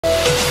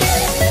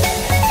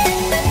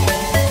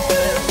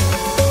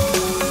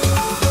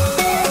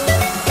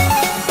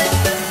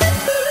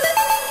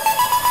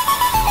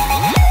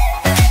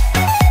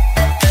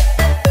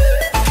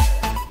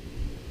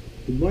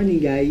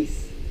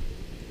guys!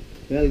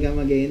 Welcome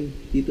again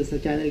dito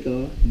sa channel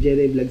ko,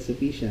 Jerry Vlogs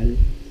Official.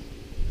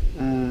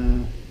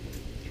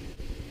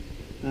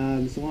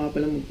 Gusto ko nga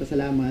palang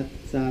magpasalamat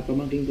sa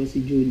pamangking ko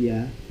si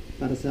Julia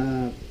para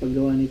sa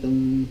paggawa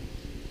nitong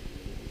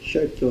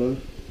shirt ko,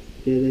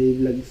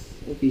 Jerry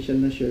Vlogs Official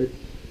na shirt.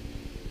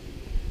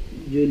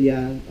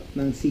 Julia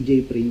ng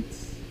CJ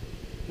Prints.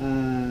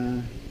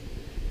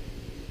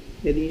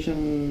 Pwede nyo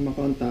siyang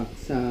makontak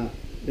sa,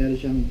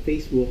 meron siyang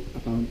Facebook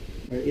account,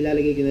 or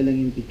ilalagay ko na lang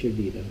yung picture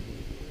dito.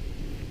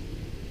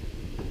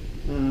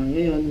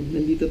 Ngayon,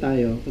 nandito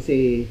tayo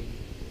kasi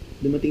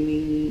dumating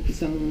yung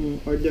isang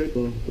order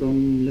ko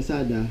from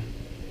Lazada.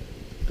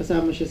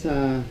 Kasama siya sa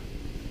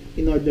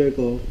in-order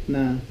ko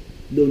na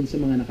doon sa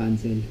mga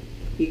na-cancel.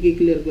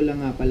 I-clear ko lang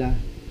nga pala,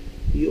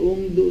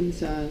 yung doon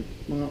sa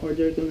mga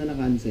order ko na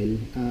na-cancel,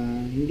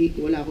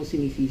 wala ako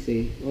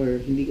sinisisi, or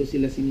hindi ko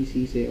sila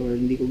sinisisi, or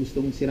hindi ko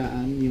gustong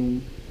siraan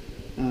yung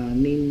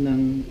name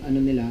ng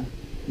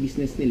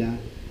business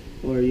nila,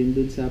 or yung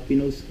doon sa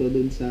pinost ko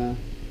doon sa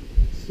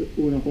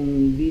una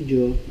kong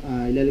video.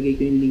 Ilalagay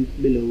ko yung link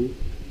below.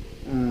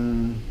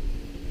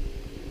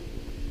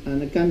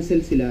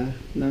 Nag-cancel sila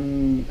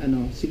ng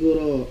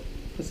siguro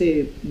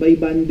kasi by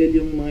bundle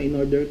yung mga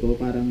in-order ko,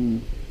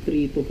 parang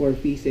 3 to 4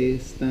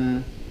 pieces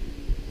na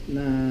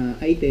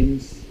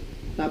items.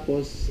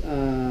 Tapos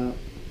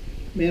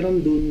meron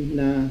dun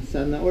na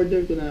sa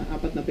na-order ko na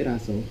 4 na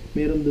piraso,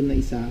 meron dun na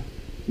isa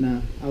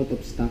na out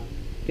of stock,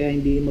 kaya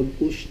hindi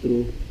mag-push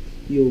through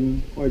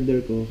yung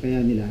order ko,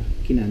 kaya nila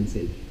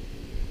kinancel.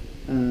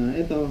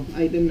 Ito,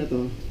 item na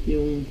to,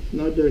 yung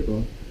in-order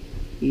ko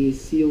is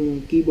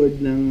yung keyboard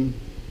ng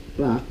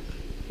Rakk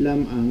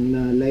Lam-Ang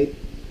na Lite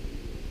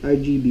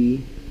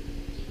RGB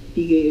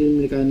TKL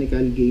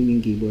mechanical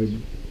gaming keyboard.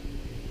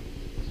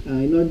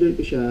 In-order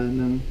ko siya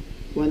ng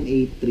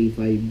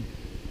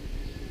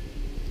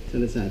 1835 sa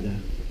Lazada.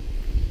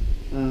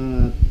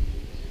 3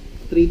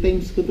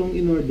 times ko tong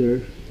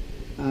in-order,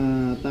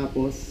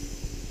 tapos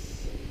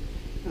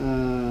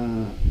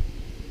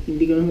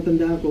hindi ko na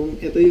matandaan kung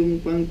ito yung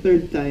pang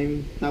 3rd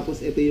time,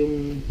 tapos ito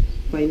yung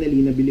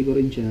finally nabili ko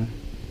rin siya.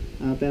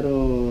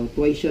 Pero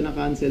twice siya na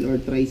cancel or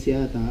thrice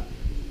yata,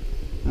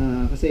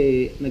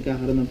 kasi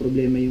nagkakaroon ng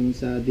problema yung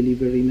sa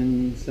delivery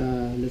ng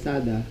sa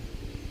Lazada,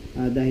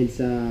 dahil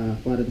sa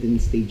quarantine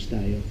stage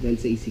tayo, dahil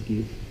sa ECQ.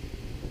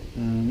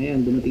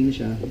 Ngayon dumating na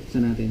siya,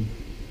 buksan natin.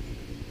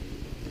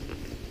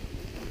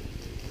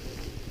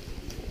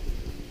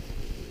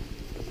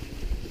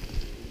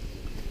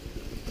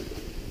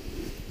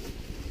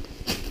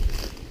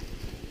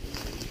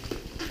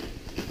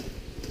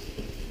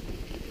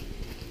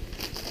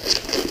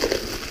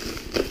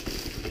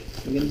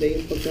 Maganda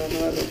yung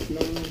pagkakaharap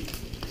ng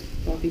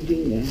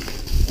packaging niya.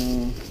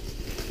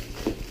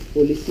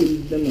 Fully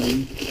sealed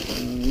naman.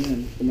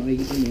 Yan, kung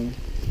makikita nyo,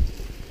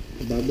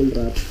 bubble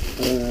wrap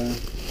para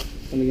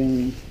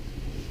talagang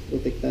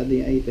protektado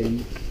yung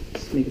item.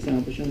 Tapos may kasama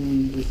pa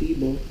siyang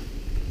resibo.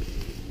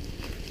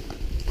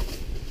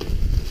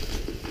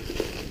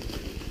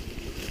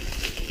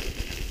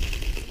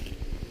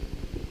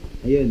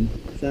 Ayun,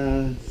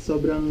 sa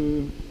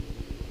sobrang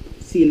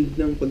sealed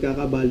ng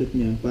pagkakabalot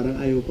niya, parang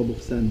ayaw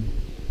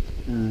pabuksan.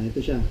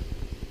 Ito siya,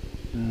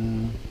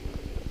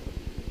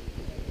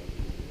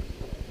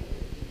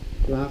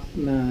 Rakk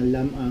na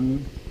Lam-Ang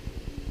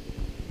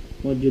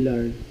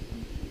modular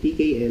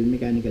TKL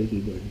mechanical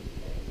keyboard.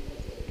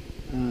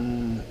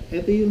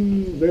 Ito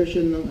yung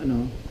version ng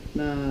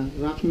na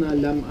Rakk na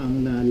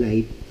Lam-Ang na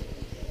Lite.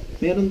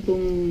 Meron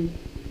tong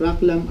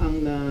Rakk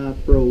Lam-Ang na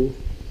Pro,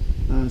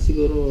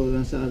 siguro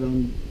nasa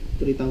around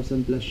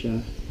 3,000 plus siya.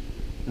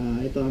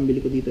 Ito ang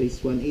bili ko dito is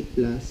 1.8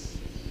 plus.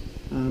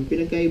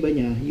 Pinagkaiba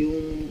niya,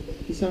 yung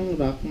isang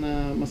Rakk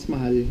na mas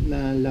mahal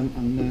na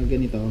Lam-Ang na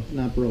ganito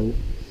na Pro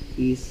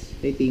is,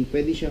 I think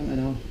pwede siyang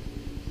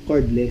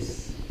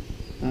cordless.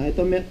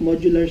 Ito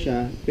modular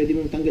siya, pwede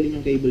mong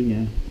tanggalin yung cable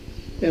niya,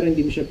 pero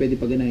hindi mo siya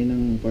pwede paganahin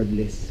ng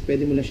cordless.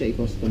 Pwede mo lang siya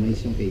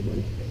i-customize yung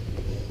cable.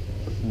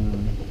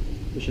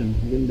 Ito siya,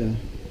 maganda.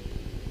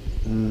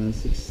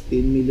 16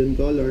 million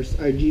colors,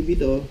 RGB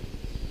to,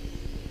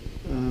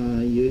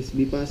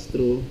 USB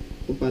pass-through,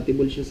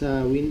 compatible siya sa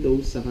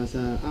Windows saka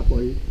sa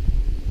Apple.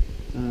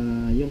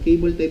 Yung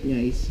cable type niya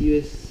is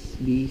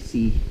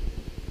USB-C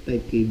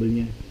type cable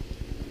niya.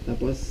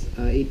 Tapos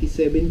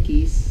 87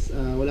 keys,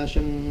 wala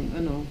siyang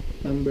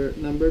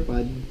number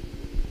pad.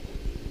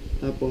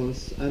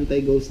 Tapos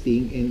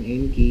anti-ghosting and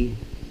N key.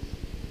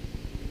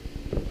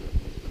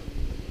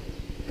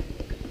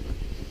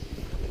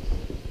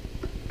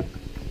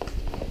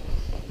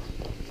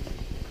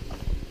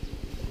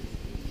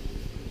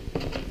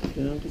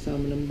 Yan ang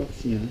kasama ng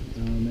box niya.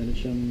 Meron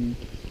siyang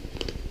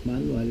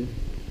manual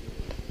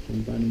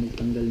kung paano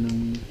magtanggal ng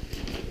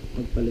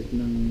magpalit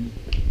ng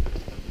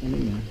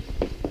niya.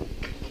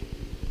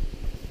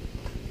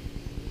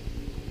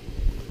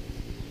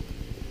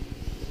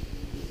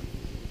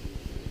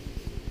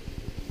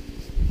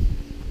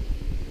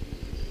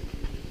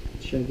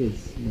 Siya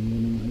guys, ganda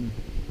ng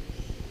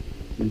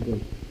keyboard.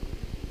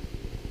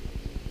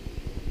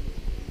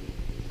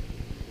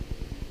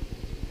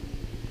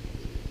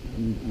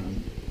 Lam-Ang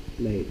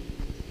Lite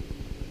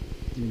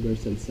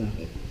universal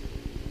socket.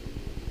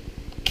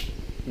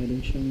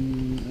 Meron siyang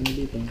ano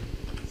dito,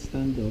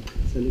 stand off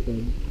sa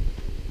likod.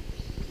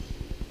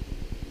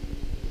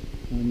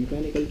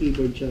 Mechanical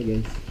keyboard siya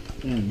guys.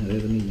 Yan,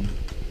 naririnig niya.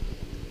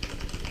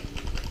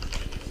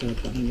 Sarap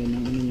pakinggan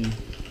ng ano niya.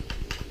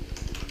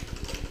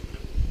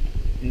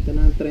 Ito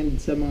na ang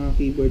trend sa mga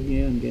keyboard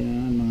ngayon, kaya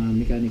mga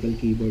mechanical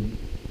keyboard.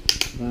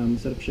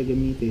 Masarap siya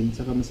gamitin,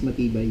 saka mas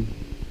matibay.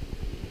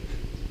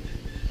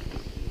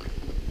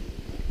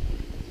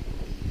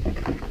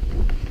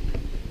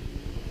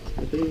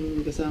 Ito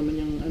yung kasama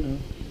niyang ano,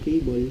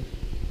 cable.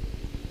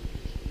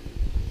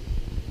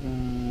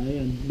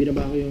 Ayan,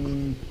 binaba ko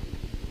yung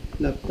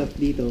laptop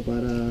dito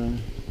para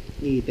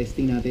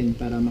i-testing natin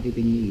para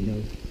makita niyo yung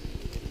ilaw.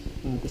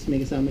 Tapos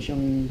may kasama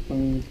siyang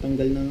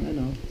pangtanggal ng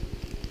ano,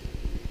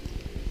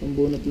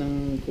 pambunot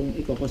ng kung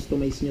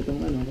i-customize nyo tong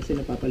ano, kasi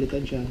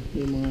napapalitan siya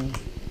yung mga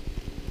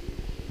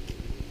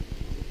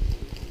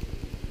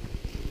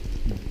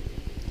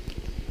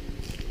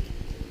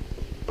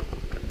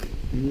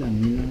yun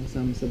lang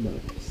kasama sa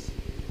box.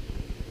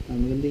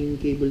 Maganda yung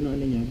cable ng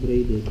ano niya,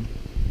 braided.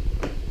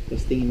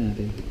 Testingin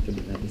natin,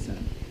 kabit natin sa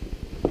ano.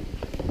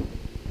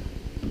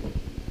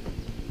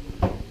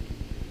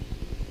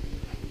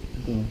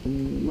 Ito, kung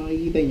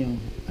makikita nyo,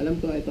 alam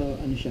ko ito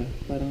ano siya,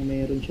 parang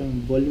mayroon siyang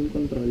volume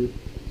control.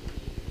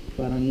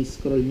 Parang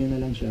i-scroll nyo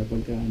na lang siya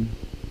pagka ano.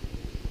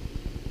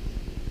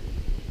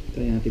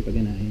 Try natin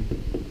paganahin.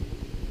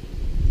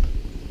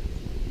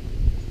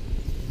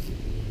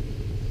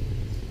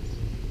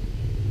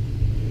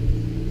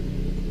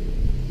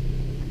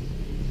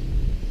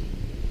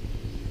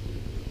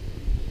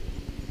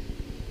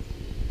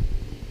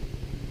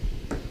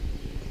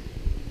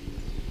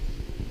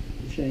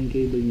 Siya yung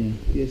cable niya,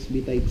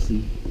 USB type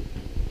C.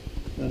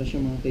 Para siya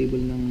mga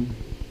cable ng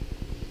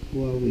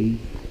Huawei.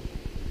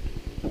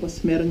 Tapos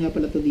meron nga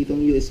pala to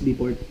ditong USB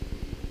port.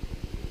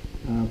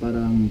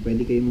 Parang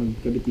pwede kayong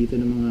magkabit dito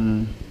ng mga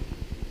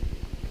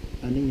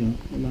ano nyo,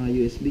 ng mga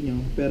USB nyo.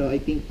 Pero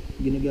I think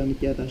ginagamit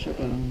yata siya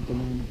parang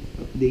pang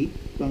update,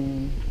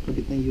 pang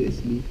kabit ng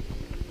USB.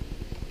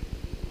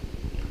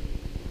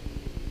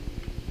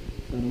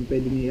 Parang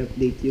pwede nyo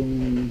i-update yung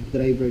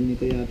driver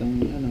nito yatang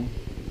ano,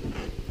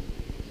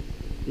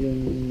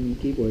 yung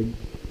keyboard.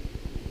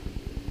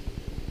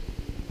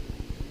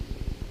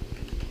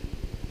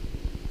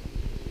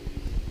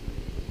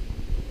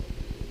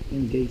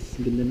 Yan guys,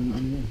 ganda ng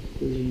ano niya,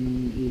 kulay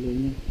ng ilaw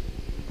niya.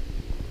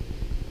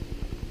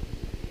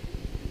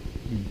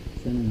 Yan,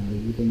 sana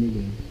nakikita niyo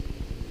guys.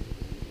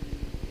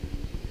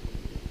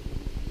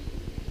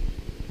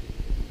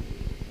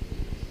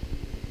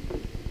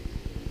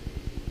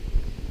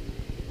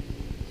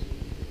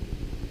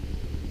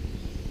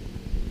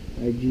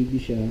 RGB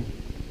siya.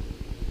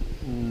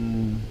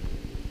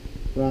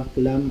 Rakk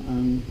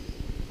Lam-Ang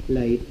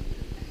Lite,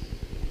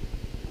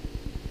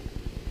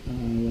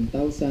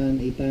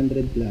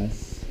 1,800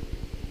 plus.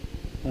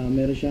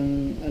 Meron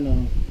siyang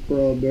ano,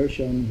 Pro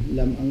version,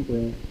 Lam-Ang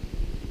Pro.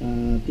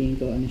 Tingin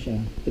ko ano siya,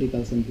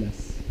 3,000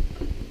 plus.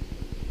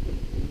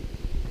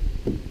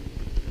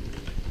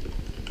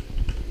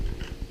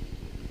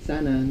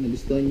 Sana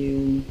nagustuhan niyo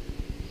yung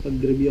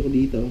pag-review ko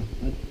dito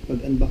at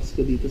pag-unbox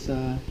ko dito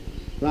sa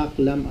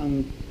Rakk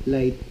Lam-Ang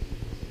Lite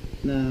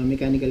na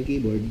mechanical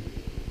keyboard.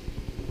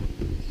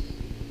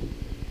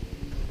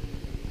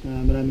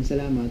 Maraming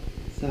salamat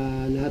sa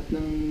lahat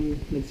ng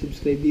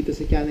nag-subscribe dito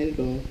sa channel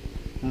ko,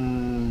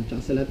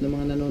 tsaka sa lahat ng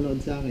mga nanonood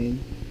sa akin.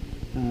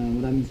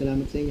 Maraming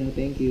salamat sa inyo,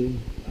 thank you.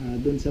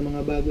 Dun sa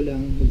mga bago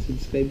lang,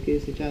 mag-subscribe kayo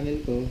sa channel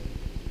ko.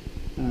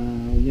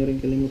 Huwag nyo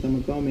rin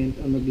kalimutan mag-comment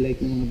o mag-like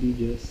ng mga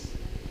videos.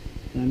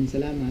 Maraming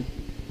salamat.